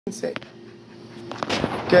Say.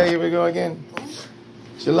 Okay, here we go again.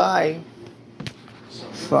 July.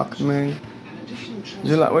 Fuck, man.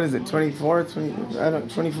 July, what is it? 24th?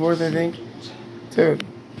 24th, I think.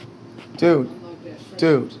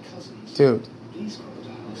 Dude.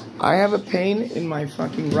 I have a pain in my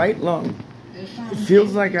fucking right lung. It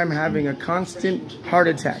feels like I'm having a constant heart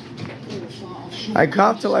attack. I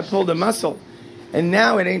coughed till I pulled a muscle. And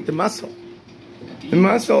now it ain't the muscle. The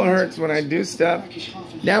muscle hurts when I do stuff.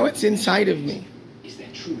 Now it's inside of me.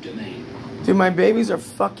 Dude, my babies are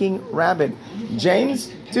fucking rabid.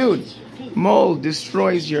 James, dude, mold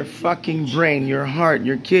destroys your fucking brain, your heart,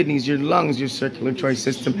 your kidneys, your lungs, your circulatory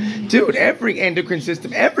system. Dude, every endocrine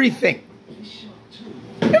system, everything.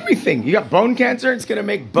 Everything. You got bone cancer, it's gonna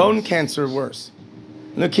make bone cancer worse.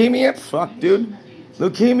 Leukemia, fuck, dude.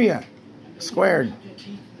 Leukemia, squared,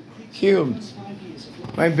 cubed.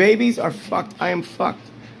 My babies are fucked. I am fucked.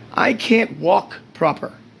 I can't walk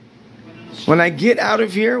proper. When we get out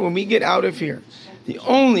of here, the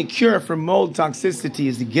only cure for mold toxicity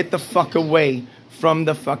is to get the fuck away from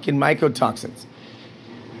the fucking mycotoxins.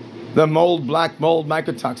 The mold, black mold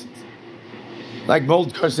mycotoxins. Like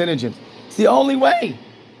mold carcinogens. It's the only way.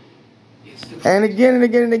 And again and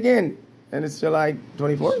again and again. And it's July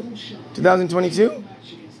 24th, 2022.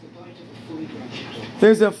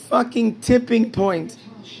 There's a fucking tipping point.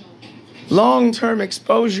 Long-term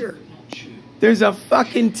exposure. There's a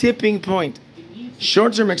fucking tipping point.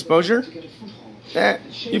 Short-term exposure,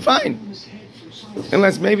 you're fine.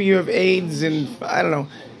 Unless maybe you have AIDS and, I don't know.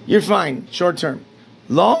 You're fine, short-term.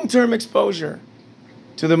 Long-term exposure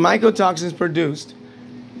to the mycotoxins produced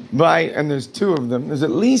by, and there's two of them, there's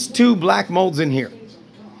at least 2 black molds in here.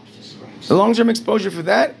 The long-term exposure for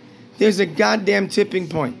that, there's a goddamn tipping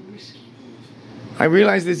point. I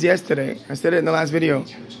realized this yesterday. I said it in the last video.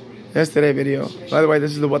 Yesterday video. By the way,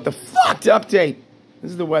 this is the what the fuck update.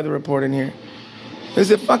 This is the weather report in here.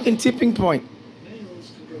 There's a fucking tipping point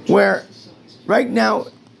where right now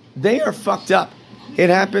they are fucked up. It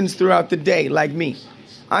happens throughout the day, like me.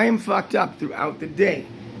 I am fucked up throughout the day.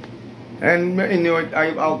 And you know,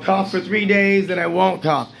 I'll cough for 3 days, then I won't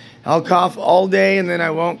cough. I'll cough all day and then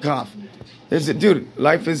I won't cough. Dude,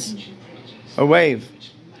 life is a wave.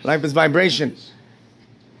 Life is vibration.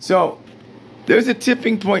 So there's a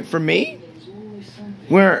tipping point for me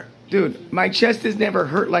where, dude, my chest has never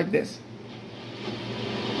hurt like this.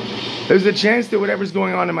 There's a chance that whatever's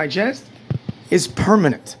going on in my chest is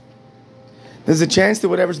permanent. There's a chance that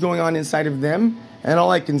whatever's going on inside of them, and all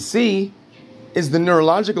I can see is the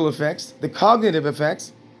neurological effects, the cognitive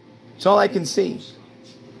effects. It's all I can see.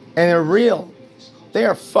 And they're real. They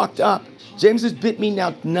are fucked up. James has bit me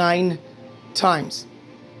now 9 times.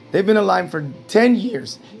 They've been alive for 10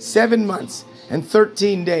 years, 7 months, and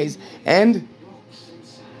 13 days. And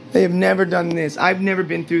they have never done this. I've never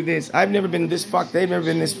been through this. I've never been this fucked. They've never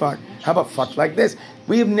been this fucked. How about fucked like this?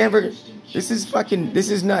 We have never... This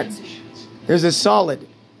is nuts. There's a solid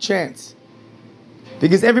chance.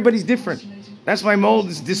 Because everybody's different. That's why mold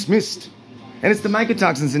is dismissed. And it's the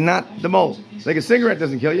mycotoxins and not the mold. Like a cigarette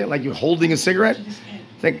doesn't kill you. Like you're holding a cigarette.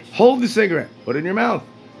 It's like, hold the cigarette. Put it in your mouth.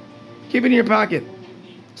 Keep it in your pocket.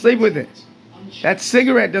 Sleep with it. That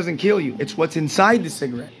cigarette doesn't kill you. It's what's inside the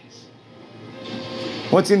cigarette.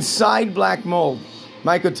 What's inside black mold,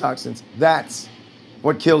 mycotoxins, that's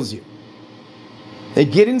what kills you. They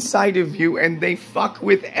get inside of you and they fuck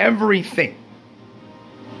with everything.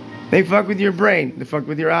 They fuck with your brain. They fuck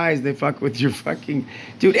with your eyes. They fuck with your fucking...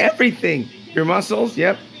 Dude, everything. Your muscles,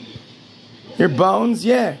 yep. Your bones,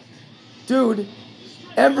 yeah. Dude,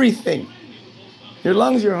 everything. Your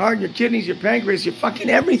lungs, your heart, your kidneys, your pancreas, your fucking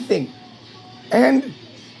everything. And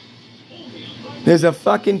there's a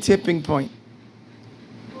fucking tipping point.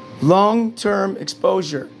 Long-term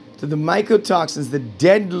exposure to the mycotoxins, the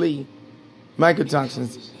deadly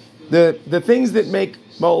mycotoxins, the things that make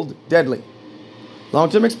mold deadly.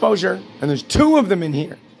 Long-term exposure, and there's 2 of them in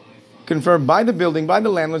here. Confirmed by the building, by the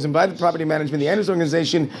landlords, and by the property management, the owners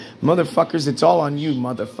organization. Motherfuckers, it's all on you,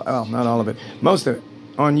 well, not all of it. Most of it,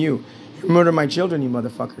 on you. You murder my children, you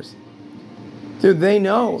motherfuckers. Dude, they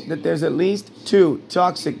know that there's at least 2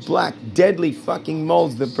 toxic, black, deadly fucking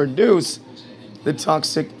molds that produce the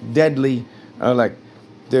toxic, deadly,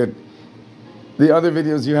 dude, the other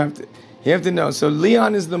videos you have to know. So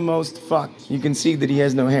Leon is the most fucked. You can see that he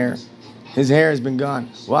has no hair. His hair has been gone.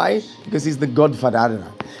 Why? Because he's the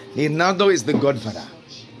godfather. Leonardo is the godfather.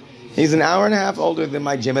 He's an hour and a half older than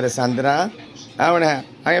my Jimmy Sandra. Hour and a half.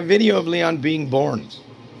 I have video of Leon being born.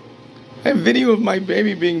 I have video of my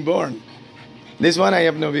baby being born. This one I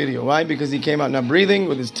have no video. Why? Because he came out not breathing,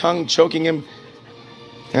 with his tongue choking him.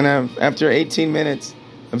 And after 18 minutes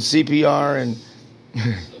of CPR and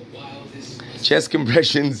Chest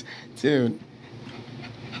compressions, dude.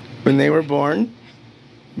 When they were born,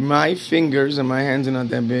 my fingers, and my hands are not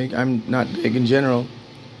that big. I'm not big in general.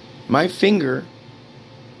 My fucking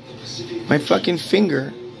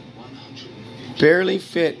finger barely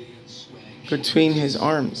fit between his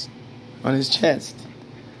arms on his chest.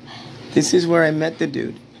 This is where I met the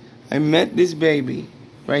dude. I met this baby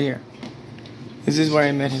right here. This is where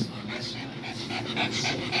I met him.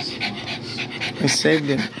 I saved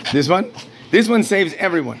him. This one saves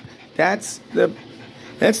everyone. That's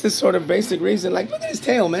the sort of basic reason. Like, look at his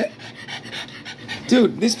tail, man.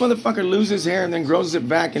 Dude, this motherfucker loses hair and then grows it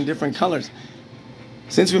back in different colors.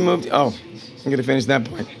 Since we moved... Oh, I'm going to finish that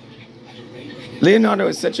point. Leonardo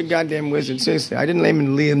is such a goddamn wizard. Seriously, I didn't name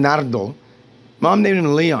him Leonardo. Mom named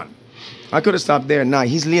him Leon. I could have stopped there. Nah,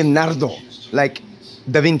 he's Leonardo. Like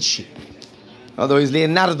Da Vinci. Although he's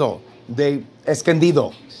Leonardo de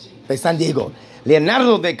Escondido. De San Diego.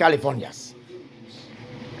 Leonardo de Californias.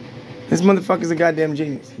 This motherfucker's a goddamn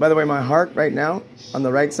genius. By the way, my heart right now, on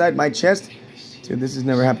the right side, my chest... Dude, this has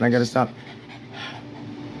never happened. I gotta stop.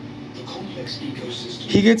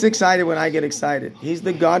 He gets excited when I get excited. He's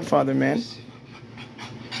the godfather, man.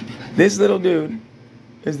 This little dude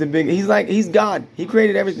is the big... He's God. He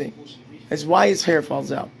created everything. That's why his hair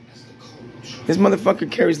falls out. This motherfucker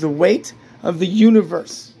carries the weight of the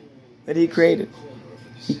universe that he created.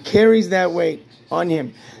 He carries that weight on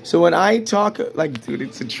him. So when I talk... Like, dude,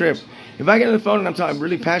 it's a trip. If I get on the phone and I'm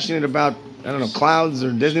really passionate about, I don't know, clouds or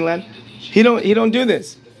Disneyland... He don't do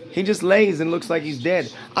this. He just lays and looks like he's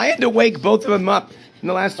dead. I had to wake both of them up in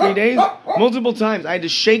the last 3 days multiple times. I had to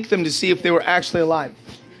shake them to see if they were actually alive.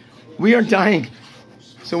 We are dying.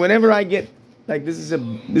 So whenever I get like this is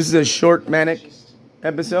a short manic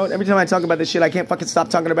episode. Every time I talk about this shit, I can't fucking stop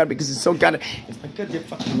talking about it because it's so it's my goddamn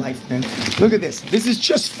fucking life, man. Look at this. This is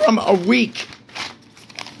just from a week.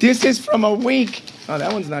 This is from a week. Oh,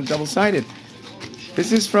 that one's not double-sided.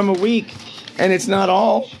 This is from a week, and it's not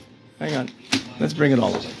all. Hang on. Let's bring it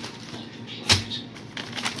all over.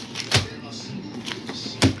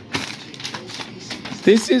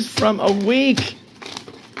 This is from a week.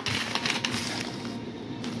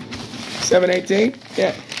 7/18?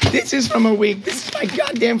 Yeah. This is from a week. This is my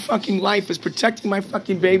goddamn fucking life. Is protecting my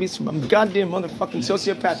fucking babies from a goddamn motherfucking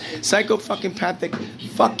sociopath, psycho-fucking-pathic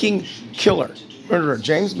fucking killer. Murderer.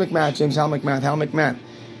 James Hal McMath.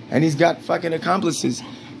 And he's got fucking accomplices.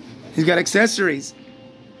 He's got accessories.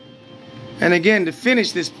 And again, to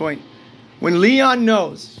finish this point, when Leon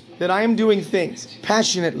knows that I am doing things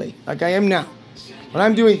passionately, like I am now, when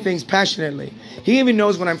I'm doing things passionately, he even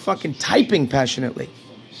knows when I'm fucking typing passionately.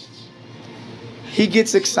 He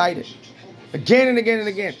gets excited. Again and again and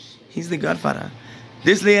again. He's the godfather.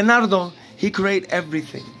 This Leonardo, he created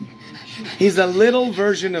everything. He's a little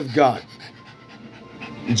version of God.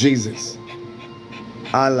 Jesus.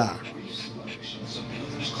 Allah.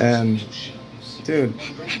 And, dude,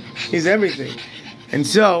 he's everything. And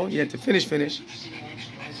so, you have to finish.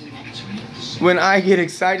 When I get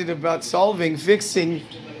excited about solving, fixing,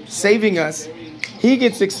 saving us, he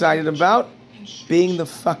gets excited about being the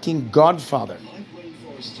fucking godfather.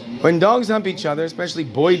 When dogs hump each other, especially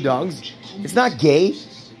boy dogs, it's not gay.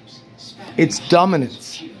 It's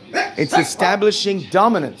dominance. It's establishing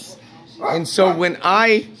dominance. And so when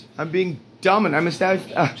I'm being dominant,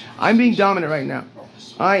 I'm being dominant right now.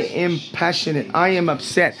 I am passionate. I am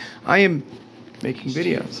upset. I am making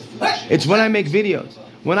videos. It's when I make videos.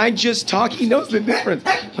 When I just talk, he knows the difference.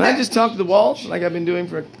 When I just talk to the walls, like I've been doing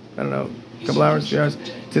for, I don't know, a couple hours, 3 hours.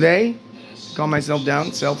 Today, calm myself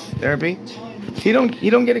down, self-therapy. He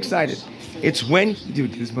don't get excited. It's when,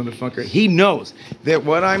 dude, this motherfucker, he knows that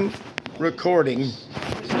what I'm recording,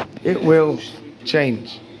 it will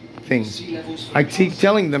change things. I keep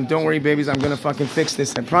telling them, don't worry, babies, I'm going to fucking fix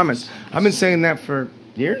this, I promise. I've been saying that for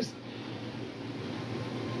years.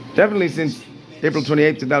 Definitely since April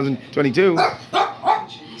 28, 2022.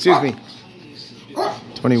 Excuse me.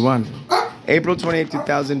 21. April 28,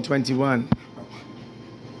 2021.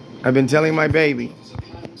 I've been telling my babies,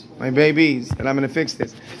 that I'm going to fix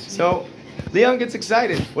this. So, Leon gets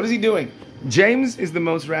excited. What is he doing? James is the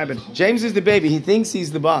most rabid. James is the baby. He thinks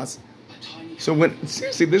he's the boss. So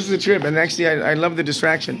seriously, this is a trip. And actually, I love the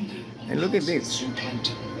distraction. And look at this.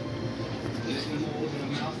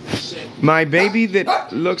 My baby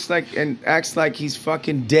that looks like and acts like he's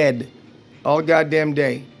fucking dead all goddamn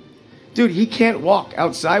day. Dude, he can't walk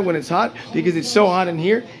outside when it's hot because it's so hot in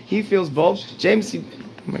here. He feels both. James, oh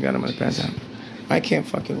my God, I'm going to pass out. I can't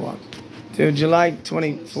fucking walk. Dude, July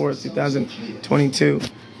 24th, 2022.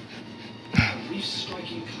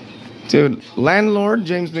 Dude, landlord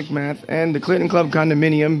James McMath and the Clinton Club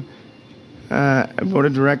condominium Board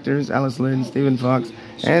of Directors, Alice Lynn, Stephen Fox,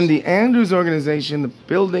 and the Andrews Organization, the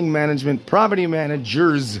Building Management Property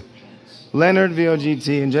Managers, Leonard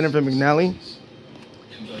VOGT and Jennifer McNally.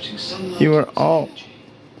 You are all